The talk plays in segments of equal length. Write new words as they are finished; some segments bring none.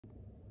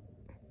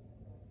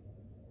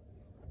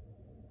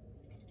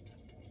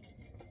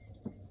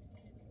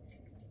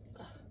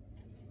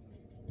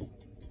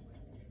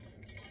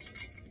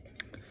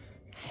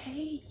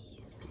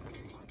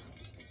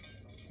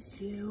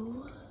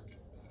do.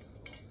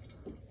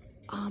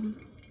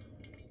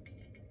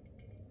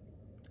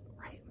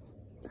 Right,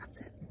 that's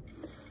it.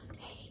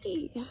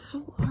 Hey,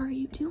 how are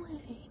you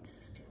doing?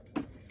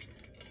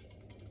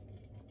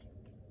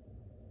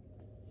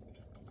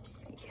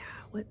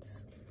 Yeah,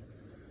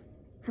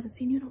 haven't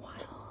seen you in a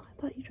while.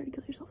 I thought you tried to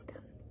kill yourself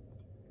again.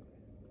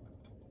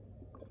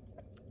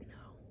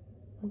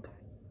 No. Okay.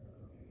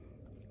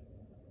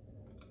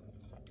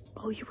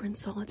 Oh, you were in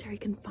solitary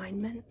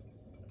confinement?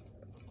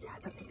 Yeah,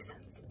 that makes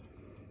sense.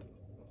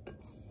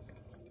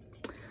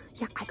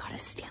 Yeah, I got a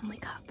Stanley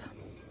Cup.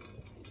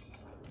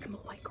 I'm a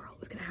white girl. It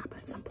was gonna happen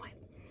at some point.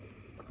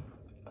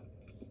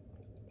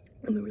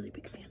 I'm a really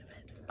big fan of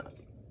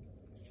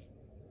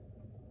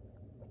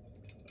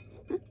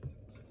it.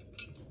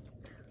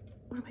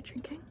 What am I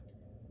drinking?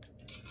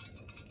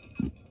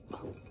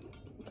 Oh.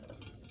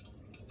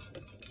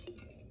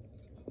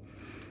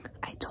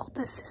 I told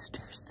the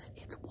sisters that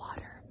it's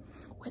water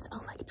with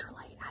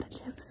electrolyte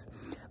additives,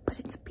 but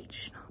it's peach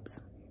schnapps.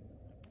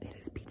 It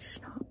is peach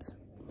schnapps.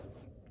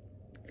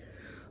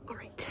 All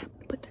right,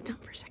 put that down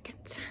for a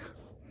second.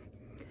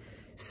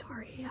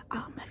 Sorry,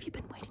 have you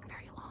been waiting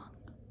very long?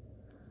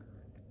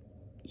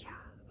 Yeah,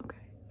 okay.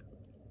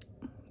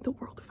 The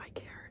world if I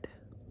cared.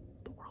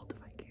 The world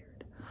if I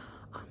cared.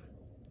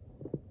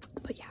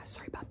 But yeah,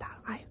 sorry about that.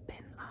 I've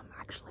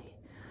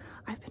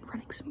been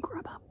running some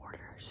Grubhub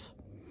orders.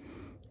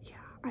 Yeah,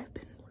 I've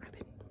been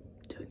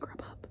doing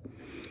Grubhub.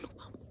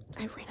 Well,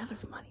 I ran out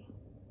of money.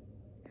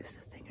 This is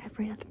the thing. I've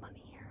ran out of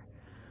money here.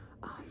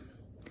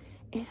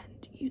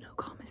 And you know,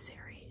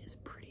 commissary is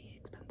pretty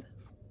expensive.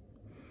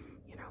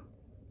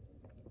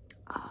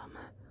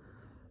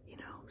 You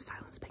know,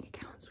 silence bank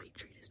account, sweet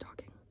treat is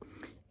talking,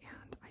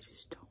 and I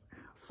just don't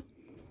have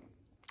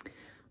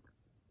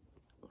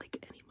like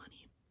any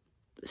money.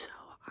 So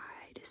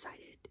I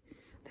decided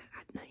that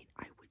at night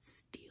I would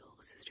steal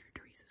Sister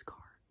Teresa's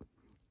car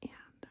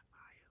and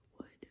I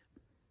would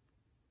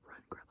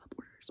run Grubhub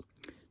orders.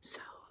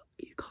 So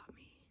you caught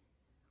me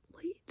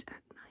late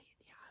at night.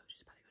 Yeah, I was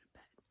just about to go to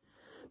bed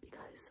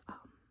because I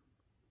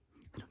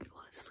don't get a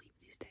lot of sleep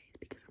these days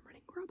because I'm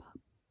running Grubhub.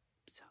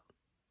 So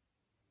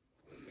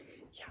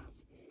yeah,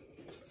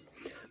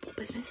 well,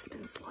 business has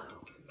been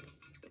slow.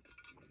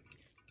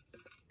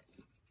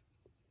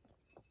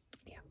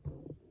 Yeah.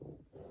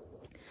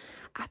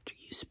 After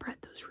you spread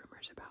those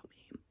rumors about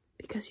me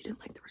because you didn't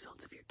like the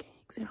results of your gay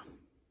exam,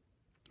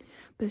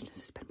 business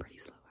has been pretty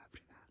slow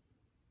after that.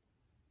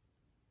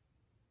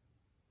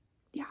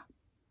 Yeah.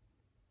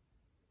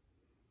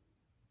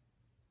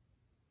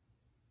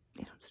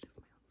 I don't sniff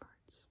my own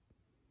farts.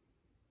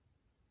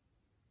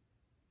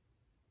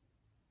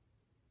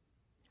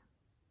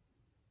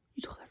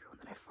 You told everyone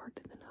that I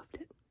farted and then huffed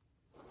it.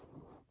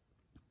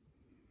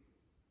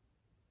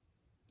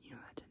 You know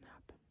that didn't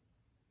happen.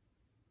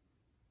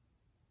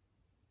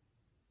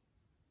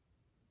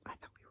 I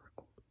thought we were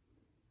cool.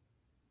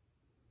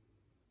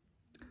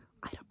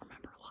 I don't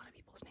remember a lot of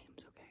people's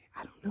names, okay?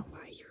 I don't know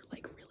why you're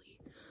like really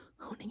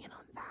honing in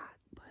on that,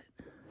 but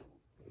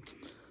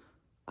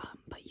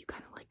you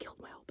kind of like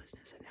killed my whole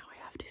business and now I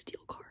have to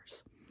steal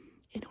cars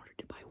in order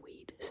to buy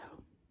weed, so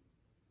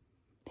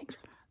thanks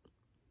for that.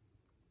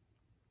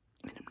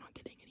 And I'm not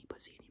getting any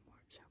pussy anymore,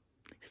 so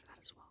thanks for that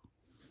as well.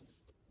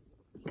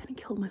 You kind of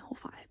killed my whole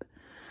vibe.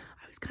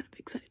 I was kind of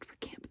excited for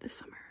camp this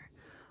summer.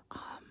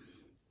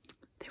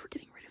 They were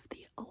getting rid of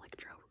the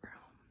electro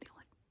room, the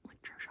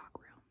electroshock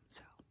room,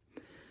 so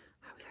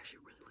I was actually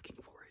really looking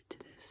forward to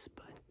this,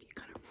 but you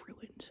kind of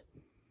ruined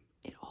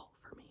it all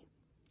for me.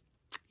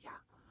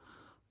 Yeah.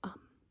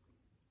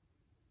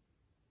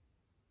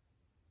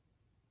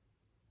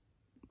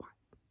 What?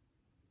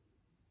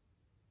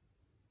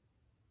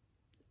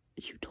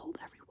 You told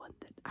everyone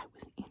that I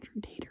was an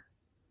Andrew dater.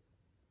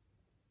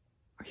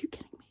 Are you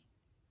kidding me?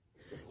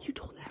 You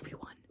told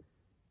everyone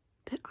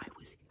that I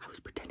was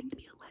pretending to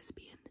be a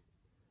lesbian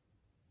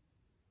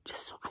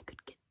just so I could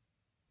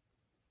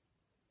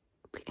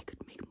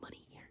make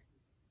money here.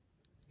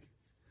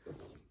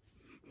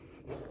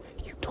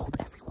 You told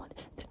everyone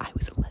that I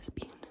was a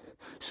lesbian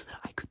so that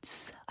I could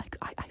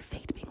I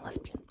faked being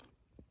lesbian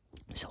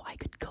so I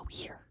could go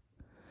here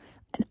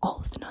and all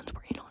of the nuns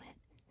were in on it.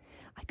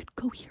 I could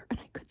go here and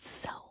I could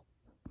sell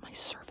my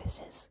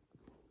services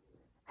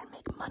and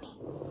make money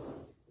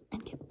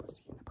and get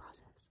pussy in the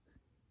process.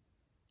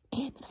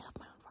 And then I have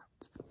my own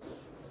farts.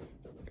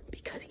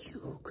 Because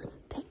you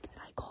couldn't think that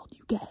I called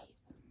you gay.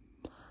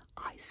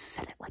 I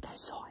said it like I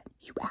saw it.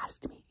 You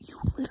asked me. You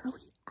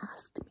literally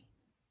asked me.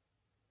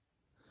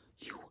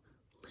 You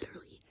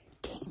literally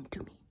came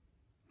to me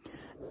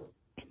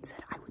and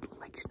said, I would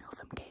like to know if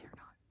I'm gay or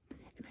not.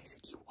 And I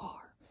said, you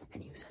are.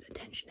 And you said,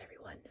 attention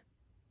everyone.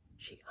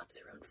 She huffs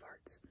her own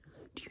farts.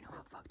 Do you know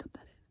how fucked up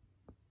that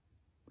is?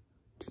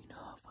 Do you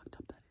know how fucked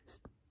up that is?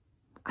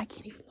 I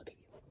can't even look at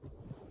you.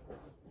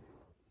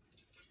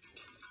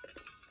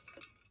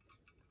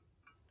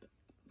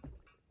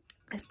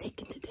 I've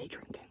taken to day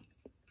drinking.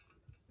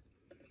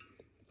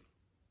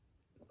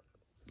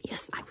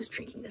 Yes, I was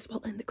drinking this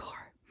while in the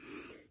car.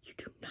 You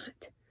do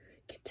not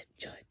get to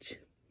judge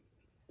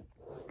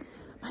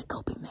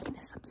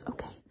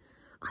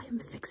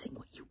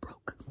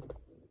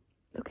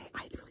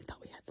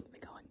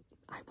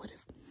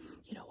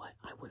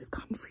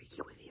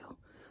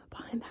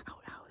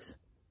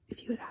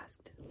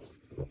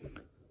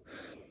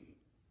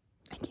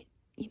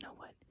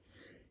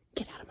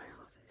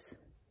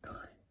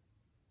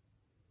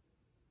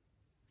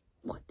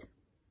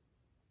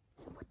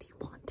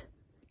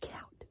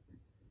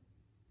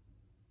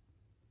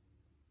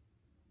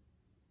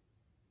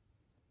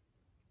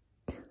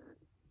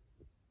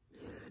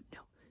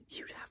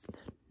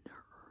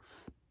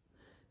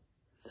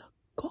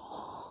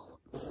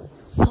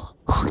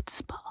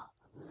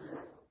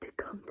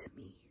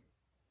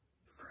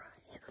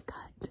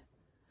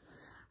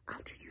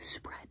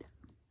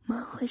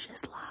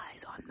malicious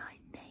lies on my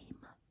name.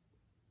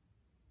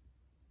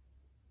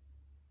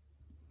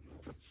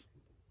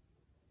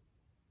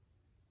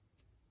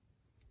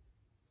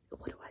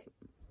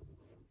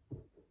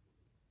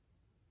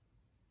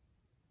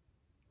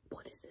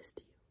 What is this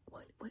to you?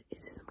 What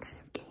is this, some kind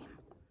of game?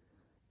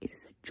 Is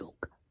this a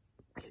joke?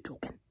 Are you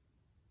joking?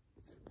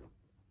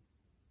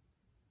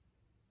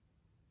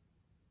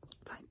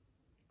 Fine.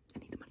 I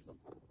need the money.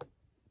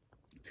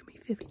 It's gonna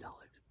be $50.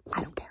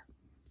 I don't care.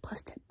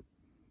 Plus tip.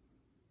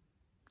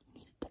 You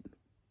need to tip me.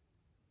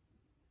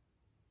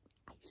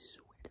 I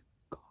swear to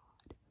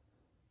God.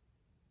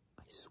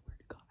 I swear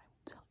to God, I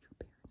will tell your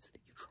parents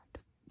that you tried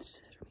to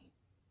scissor me.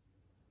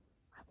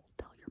 I will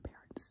tell your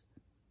parents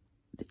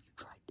that you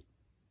tried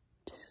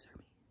to scissor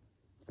me.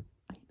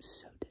 I am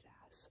so dead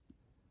ass.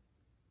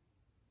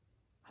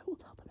 I will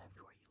tell them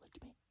everywhere you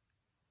licked me.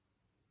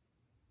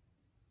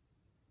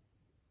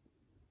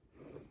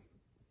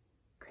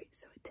 Great,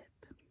 so a tip.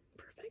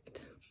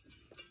 Perfect.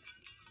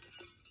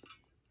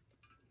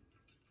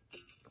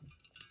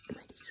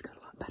 My day just got a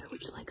lot better.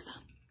 Would you like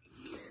some?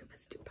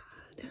 That's too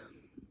bad.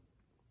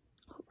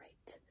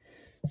 Alright.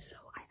 So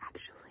I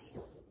actually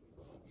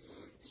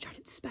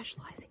started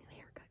specializing in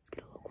haircuts.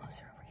 Get a little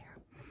closer over here.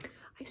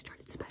 I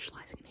started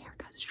specializing in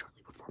haircuts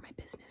shortly before my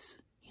business,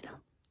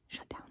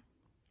 shut down.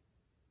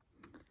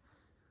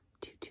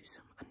 Due to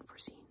some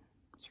unforeseen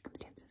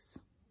circumstances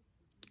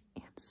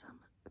and some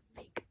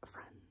fake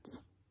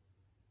friends.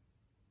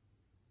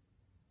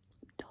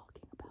 I'm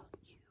talking about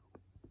you.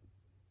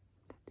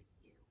 That's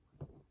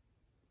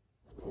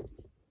you.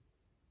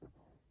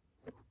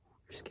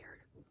 You're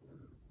scared.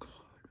 God.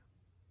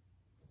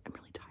 I'm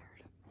really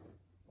tired.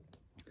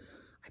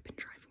 I've been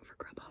driving for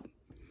Grubhub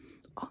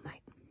all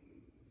night.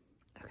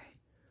 Okay.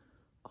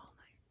 All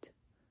night.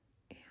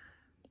 And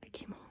I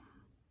came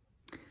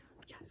home.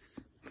 Yes,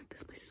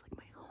 this place is like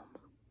my home,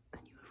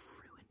 and you have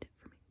ruined it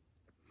for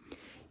me.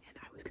 And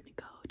I was gonna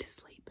go to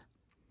sleep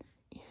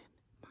in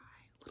my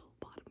little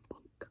bottom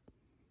bunk,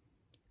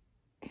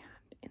 and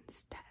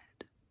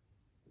instead,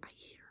 I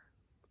hear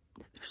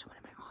that there's someone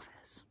in my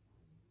office.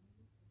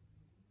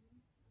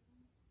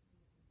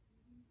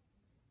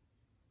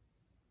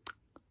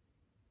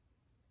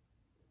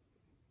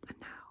 And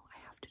now I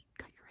have to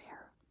cut your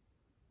hair.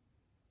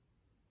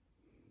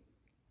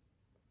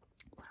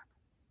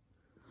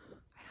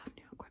 Whatever. I have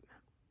new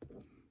equipment.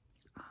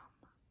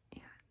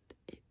 And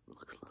it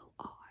looks a little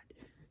odd.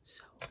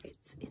 So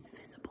it's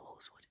invisible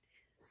is what it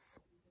is.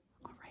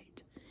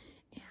 Alright.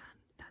 And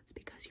that's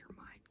because your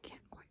mind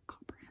can't quite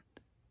comprehend.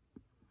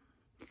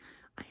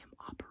 I am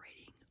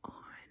operating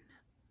on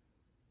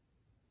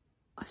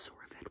a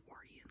sort of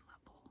Edwardian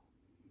level.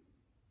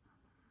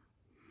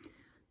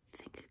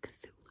 Think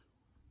Cthulhu.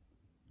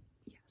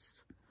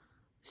 Yes.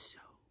 So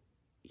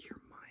your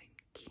mind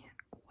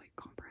can't quite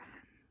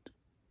comprehend.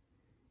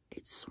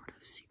 It's sort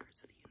of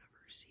secrets of the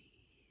universe.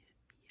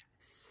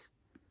 Yes.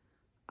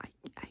 I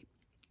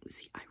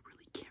see, I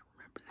really can't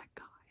remember that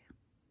guy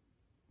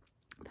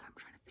that I'm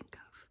trying to think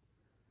of.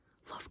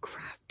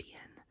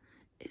 Lovecraftian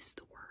is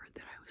the word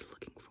that I was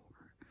looking for.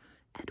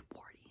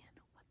 Edwardian,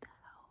 what the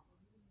hell?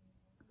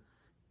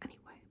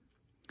 Anyway,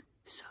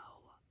 so,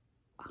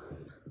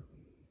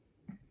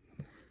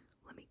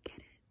 let me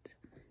get it.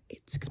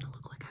 It's gonna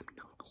look like I'm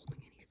not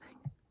holding anything,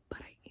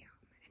 but I am,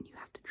 and you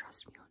have to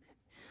trust me on it,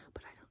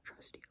 but I don't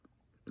trust you.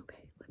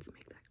 Okay, let's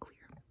make that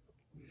clear.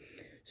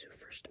 So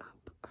first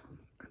up, I'm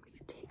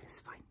gonna take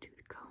this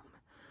fine-tooth comb,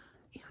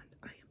 and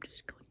I am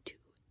just going to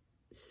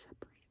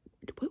separate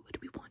it. What do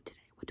we want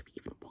today? What do we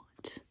even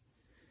want?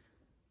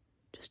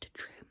 Just a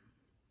trim?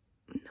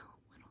 No,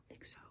 I don't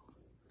think so.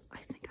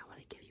 I think I want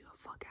to give you a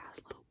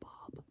fuck-ass little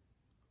bob.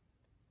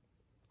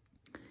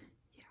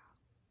 Yeah.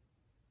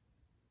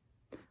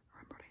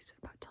 Remember what I said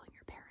about telling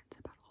your parents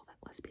about all that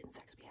lesbian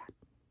sex we had?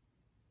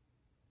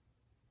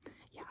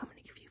 Yeah, I'm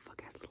gonna give you a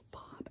fuck-ass little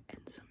bob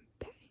and some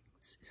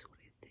bangs is what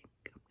I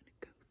think I'm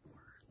gonna go for.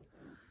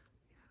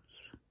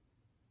 Yes.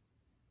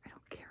 I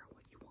don't care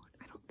what you want.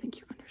 I don't think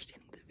you're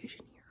understanding the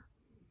vision here.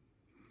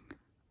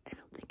 I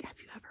don't think, have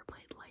you ever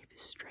played Life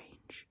is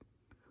Strange?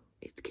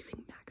 It's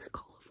giving Max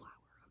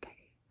cauliflower,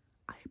 okay?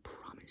 I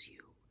promise you,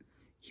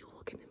 you'll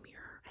look in the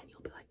mirror and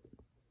you'll be like,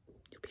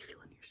 you'll be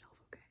feeling yourself,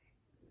 okay?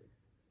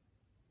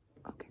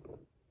 Okay.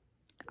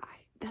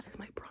 That is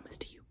my promise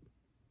to you.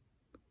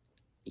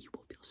 You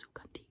will feel so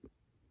cunty.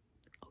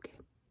 Okay?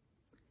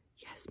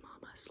 Yes,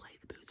 mama, slay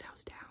the boots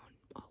house down,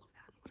 all of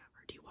that,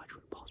 whatever. Do you watch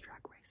RuPaul's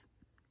Drag Race?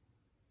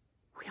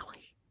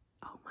 Really?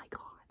 Oh my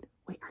god.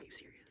 Wait, are you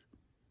serious?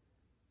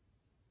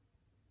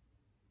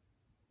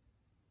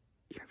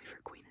 Your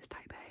favorite queen is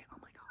Taipei? Oh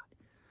my god.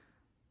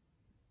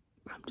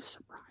 I'm just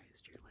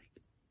surprised you're like,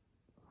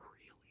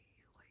 really,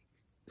 like,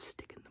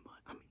 sticking the mud.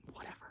 I mean,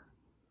 whatever.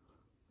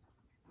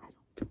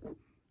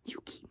 You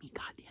keep me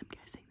goddamn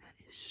guessing, that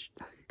is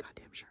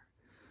goddamn sure.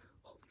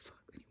 Holy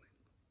fuck, anyway.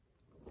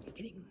 You're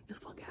getting the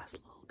fuck ass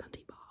little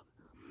cunty bob.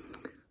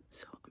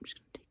 So I'm just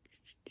gonna take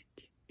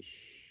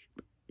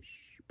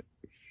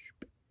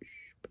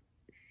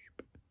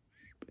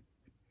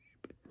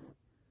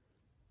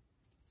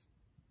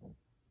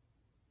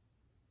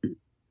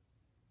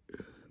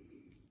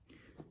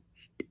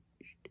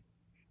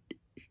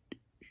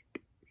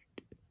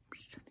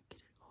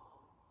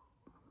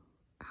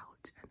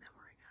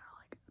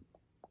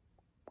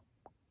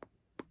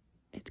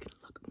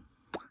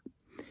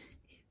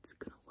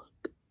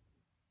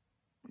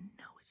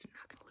it's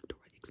not gonna look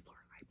Dora the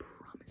Explorer. I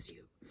promise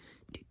you.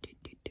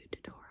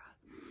 Dora.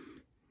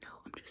 No,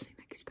 I'm just saying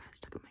that because you got it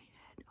stuck in my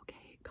head.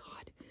 Okay,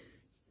 God,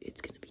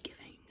 it's gonna be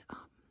giving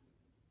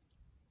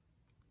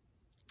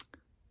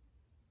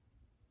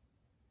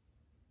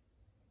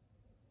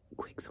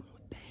quick, someone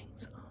with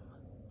bangs.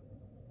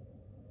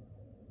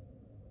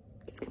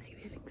 It's gonna be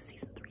giving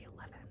season 3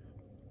 11.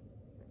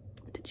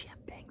 Did she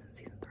have bangs in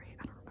season 3?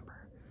 I don't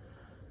remember.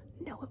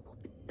 No, it will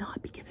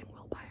not be giving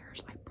Will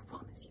Byers. I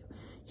promise you.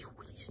 You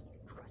really just need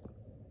to trust me.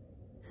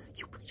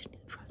 You really just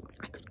need to trust me.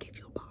 I could give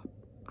you a bob.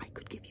 I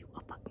could give you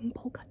a fucking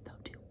bowl cut though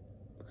too.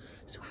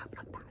 So how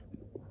about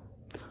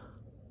that?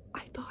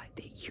 I thought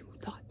that you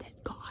thought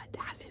that God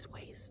has his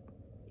ways.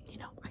 You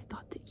know, I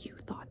thought that you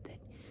thought that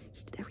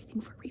he did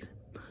everything for a reason.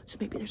 So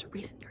maybe there's a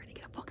reason you're gonna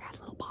get a fuck ass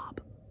little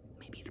bob.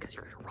 Maybe it's because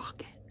you're gonna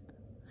rock it.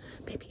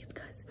 Maybe it's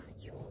because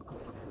you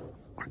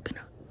are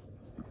gonna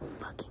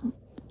fucking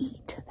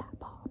eat that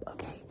bob,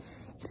 okay?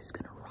 It is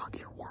gonna rock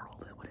your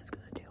world at what it's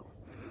gonna do.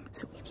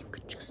 So if you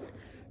could just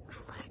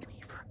trust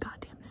me for a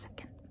goddamn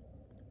second,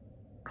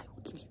 I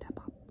will give you that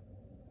bob.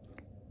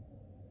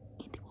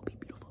 And it will be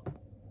beautiful.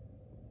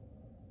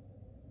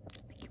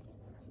 Thank you.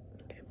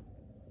 Okay.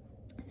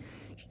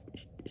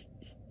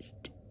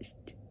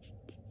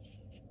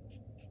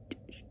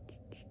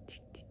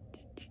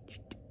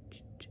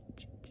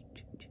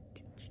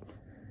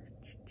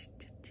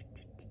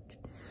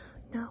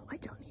 No, I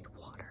don't need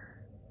water.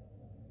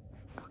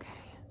 Okay.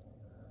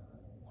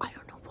 I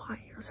don't know why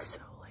you're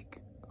so like,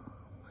 oh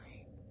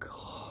my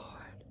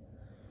God.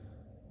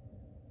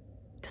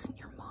 Doesn't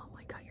your mom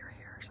like cut your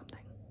hair or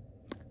something?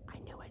 I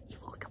knew it. You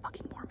look like a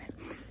fucking Mormon.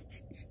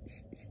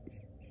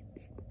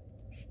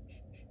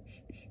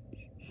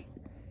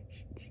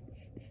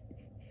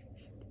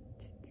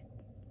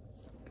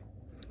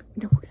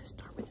 No, we're gonna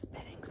start with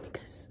bangs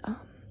because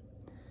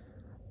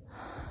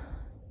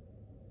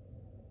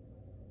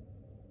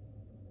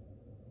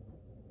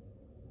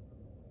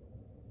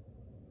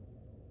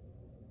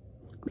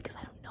because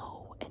I don't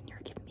know, and you're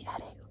giving me a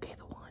headache. Okay,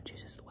 the wand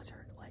chooses the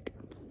wizard. Like,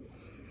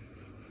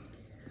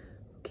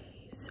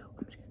 okay, so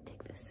I'm just gonna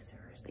take the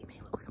scissors. They may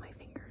look like my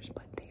fingers,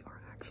 but they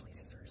are actually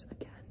scissors.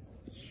 Again,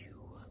 you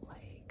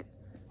like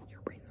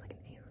your brain is like an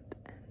ant,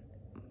 and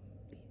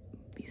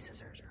these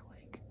scissors are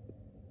like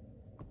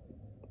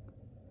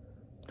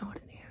not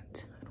an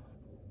ant. I don't.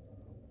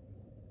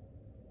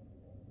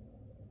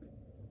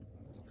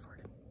 I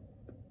farted.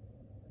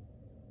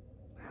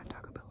 I had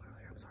Taco Bell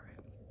earlier. I'm sorry.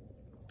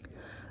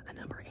 A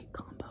number 8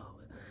 combo,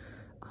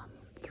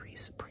 3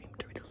 Supreme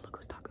Doritos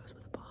Locos Tacos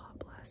with a Baja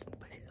Blast and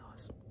spicy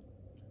sauce.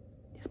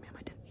 Yes, ma'am,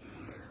 I did.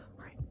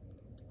 All right.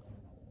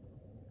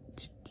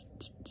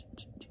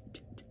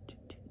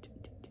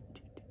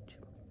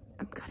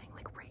 I'm cutting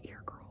like right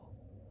here, girl.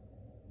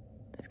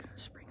 It's gonna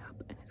spring up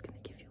and it's gonna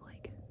give you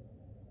like right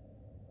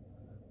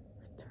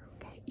there.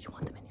 Okay. You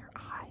want them in your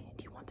eye?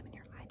 Do you want them in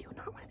your eye? Do you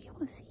not want to be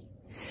able to see?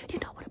 Do you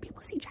not want to be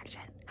able to see jack shit?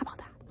 How about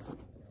that?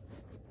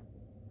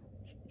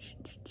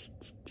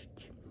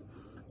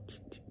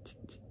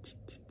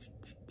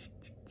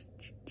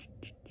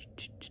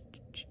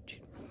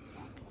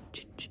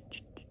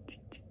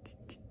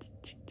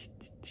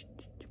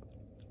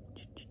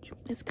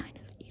 It's kind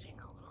of eating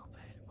a little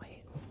bit.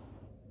 Wait.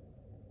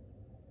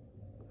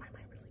 Why am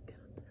I really good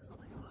at this? Oh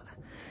my God.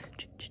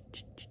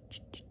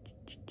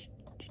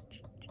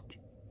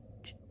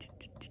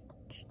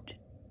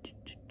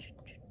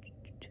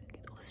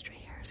 Get all the stray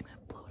hairs. I'm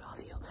gonna blow it off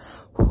you.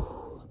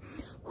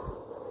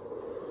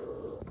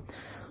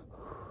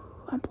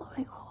 I'm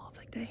blowing all of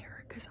like the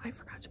hair because I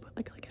forgot to put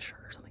like a shirt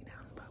or something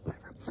down, but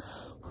whatever.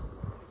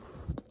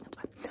 That's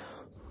fine.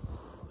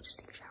 Just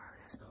take a shower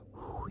of this.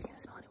 You can't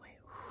smell anyway.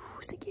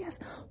 Sticky ass.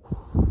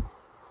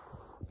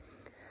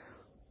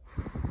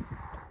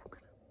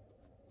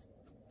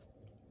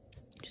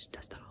 Just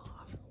dust that all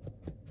off.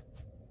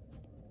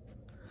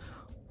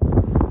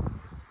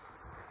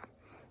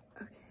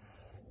 Okay,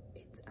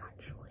 it's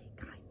actually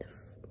kind of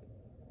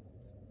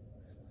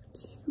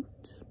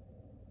cute.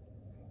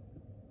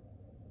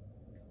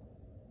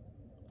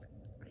 I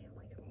am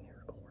like a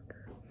miracle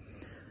worker.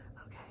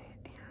 Okay,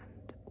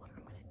 and what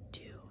I'm gonna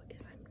do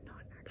is I'm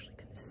not actually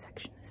gonna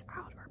section this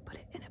out or put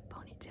it in a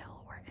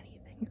ponytail or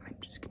anything. I'm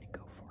just gonna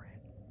go for it.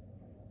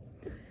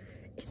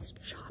 It's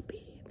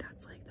choppy.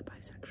 That's like the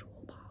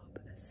bisexual bob.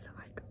 That's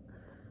like,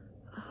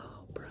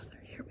 oh brother,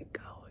 here we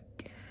go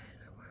again.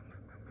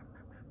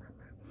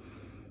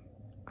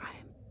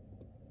 I'm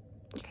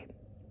okay.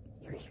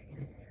 Here.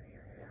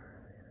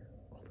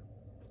 Hold on.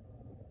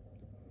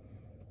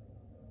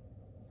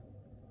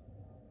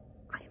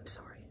 I am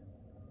sorry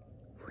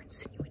for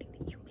insinuating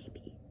that you may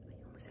be a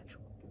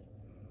homosexual.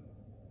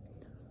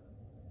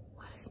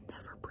 Let us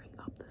never bring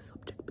up the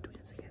subject between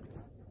us again.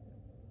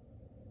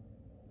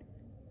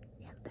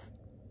 And then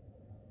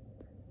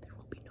there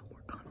will be no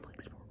more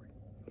conflicts forward.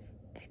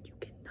 And you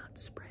cannot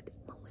spread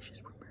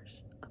malicious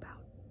rumors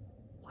about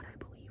what I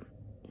believe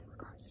in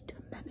regards to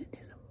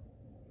feminism.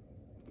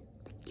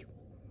 Thank you.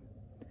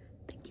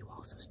 Thank you.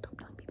 Also, stop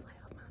telling people I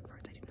have my own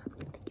farts. I do not.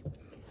 Thank you.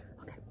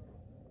 Okay.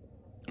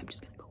 I'm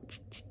just gonna go.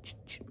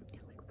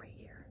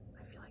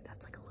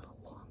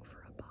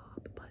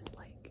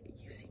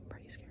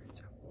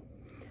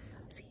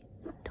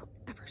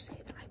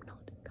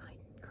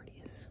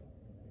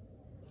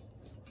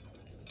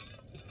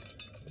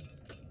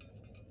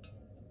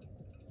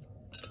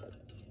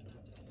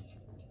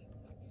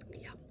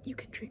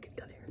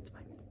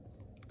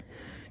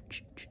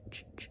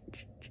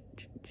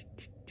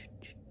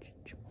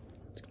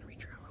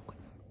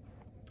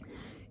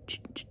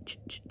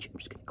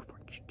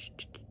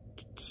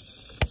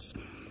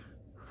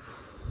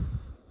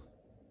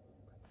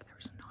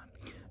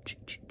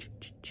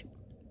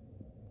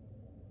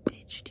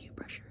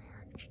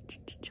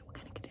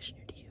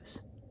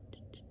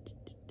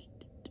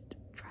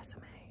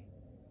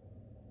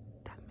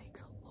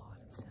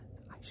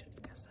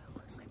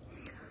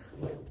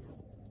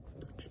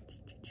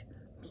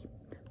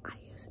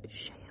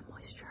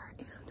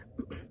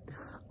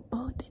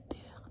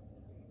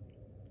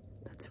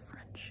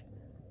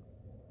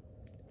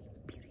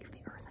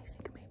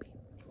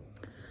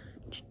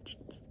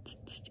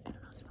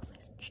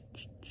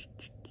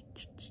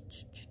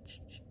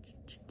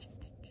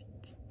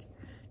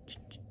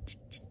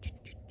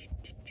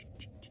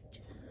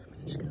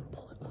 just gonna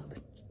pull it up.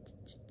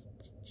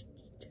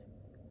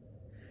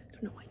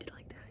 Don't know why I did it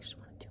like that. I just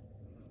wanted to.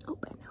 Oh,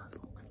 and now it's a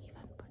little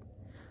uneven, but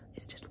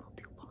it's just a little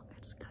too long. I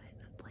just cut it.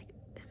 That's like,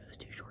 if it was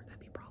too short, that'd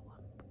be a problem.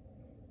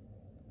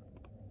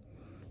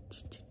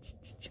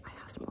 I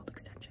have some old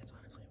extensions,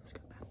 honestly. Let's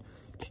go back.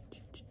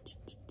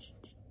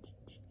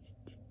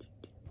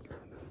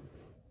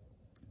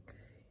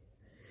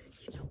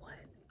 You know what?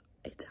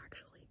 It's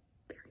actually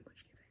very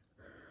much giving.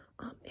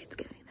 It's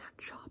giving that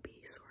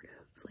choppy sort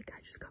of, like I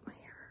just got my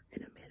hair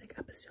in a manic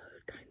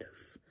episode, kind of,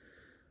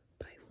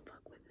 but I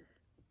fuck with it.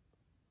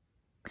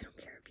 I don't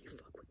care if you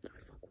fuck with it, I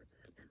fuck with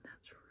it, and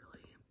that's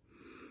really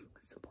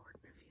what's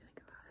important if you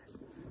think about it.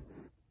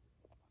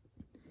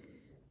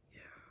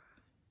 Yeah.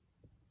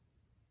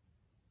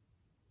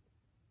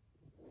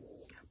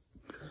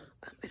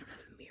 I don't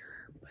have a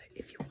mirror, but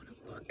if you want to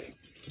look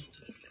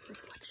in the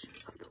reflection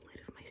of the lid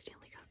of my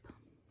Stanley Cup.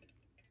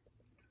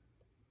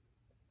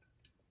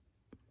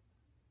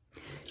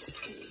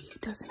 See,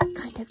 doesn't it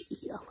kind of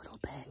eat a little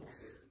bit?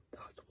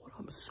 That's what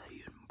I'm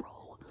saying,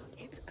 bro.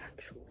 It's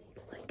actually,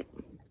 like,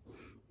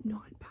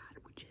 not bad,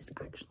 which is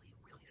actually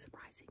really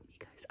surprising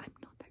because I'm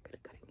not that good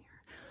at cutting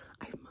hair.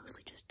 I've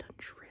mostly just done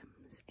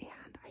trims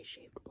and I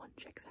shaved one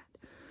chick's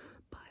head.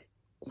 But,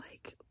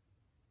 like,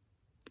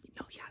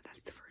 no, yeah,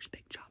 that's the first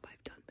big job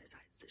I've done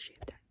besides the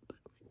shaved head. But,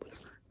 like,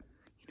 whatever,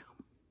 you know.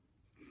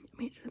 I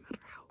mean, it doesn't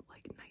matter how,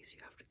 like, nice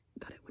you have to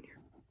cut it when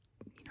you're,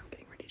 you know,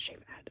 getting ready to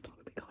shave a head. It's all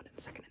gonna be gone in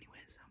a second anyway,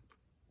 so.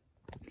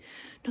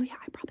 No, yeah,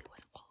 I probably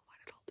wasn't qualified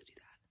at all to do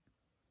that.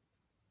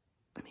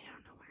 I mean, I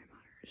don't know why it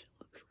matters. It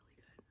looks really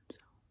good,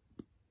 so.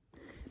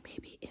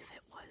 Maybe if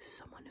it was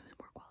someone who was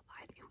more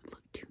qualified, it would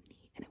look too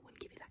neat and it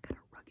wouldn't give you that kind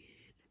of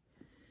rugged,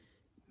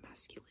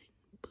 masculine,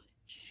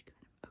 butch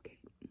kind of. Okay,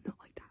 not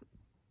like that.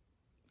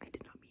 I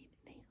did not mean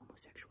in a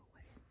homosexual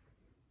way.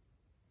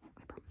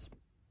 I promise.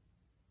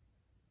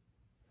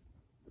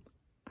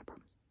 I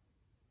promise.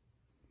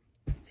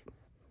 See?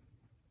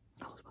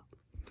 All is well.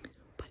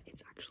 But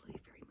it's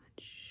actually very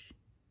much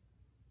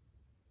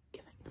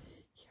giving.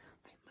 Here,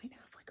 I might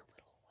have like a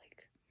little like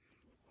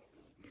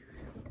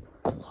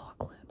claw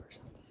clip or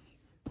something.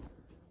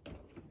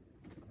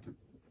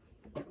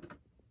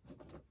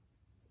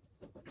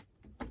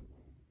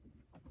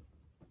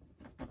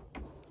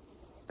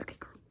 Okay,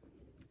 girl.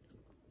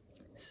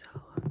 So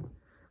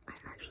I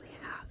actually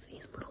have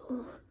these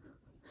little